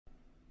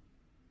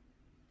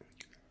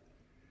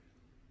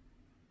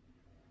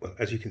Well,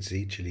 as you can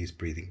see, Chilli's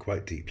breathing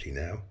quite deeply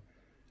now,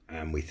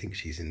 and we think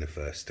she's in the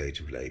first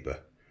stage of labour.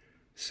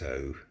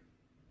 So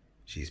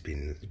she's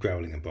been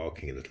growling and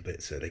barking a little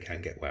bit so they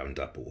can get wound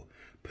up or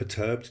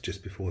perturbed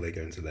just before they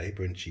go into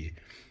labour, and she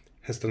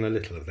has done a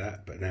little of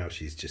that, but now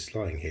she's just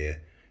lying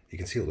here. You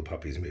can see all the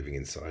puppies moving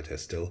inside her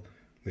still,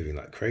 moving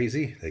like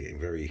crazy. They're getting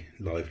very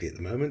lively at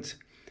the moment,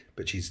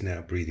 but she's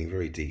now breathing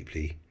very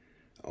deeply.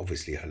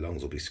 Obviously her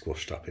lungs will be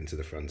squashed up into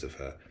the front of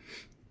her,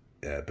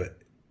 but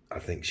I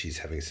think she's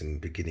having some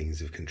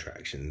beginnings of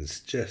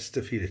contractions, just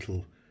a few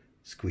little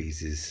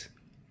squeezes.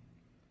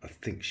 I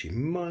think she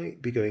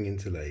might be going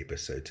into labour,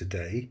 so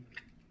today,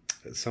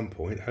 at some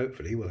point,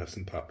 hopefully we'll have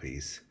some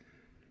puppies.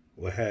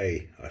 Well,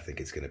 hey, I think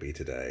it's going to be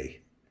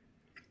today.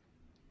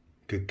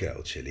 Good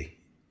girl, Chilli.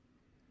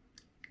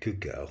 Good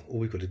girl. All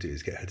we've got to do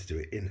is get her to do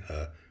it in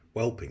her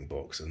whelping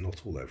box and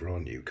not all over our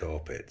new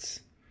carpets.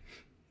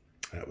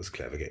 That was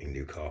clever, getting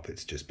new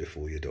carpets just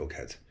before your dog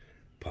had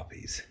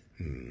puppies.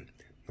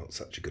 Not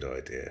such a good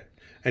idea.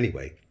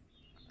 Anyway,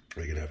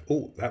 we're going to have...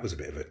 Oh, that was a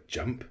bit of a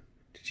jump.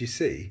 Did you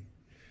see?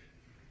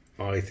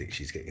 I think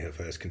she's getting her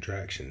first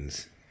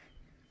contractions.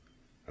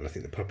 And I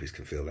think the puppies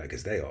can feel that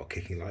because they are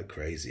kicking like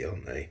crazy,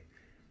 aren't they?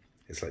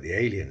 It's like the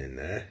alien in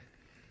there.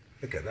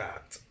 Look at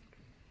that.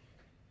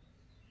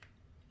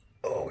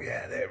 Oh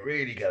yeah, they're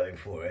really going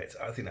for it.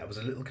 I think that was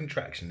a little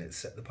contraction that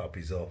set the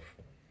puppies off.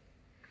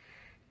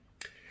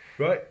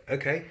 Right,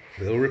 okay,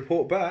 we'll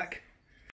report back.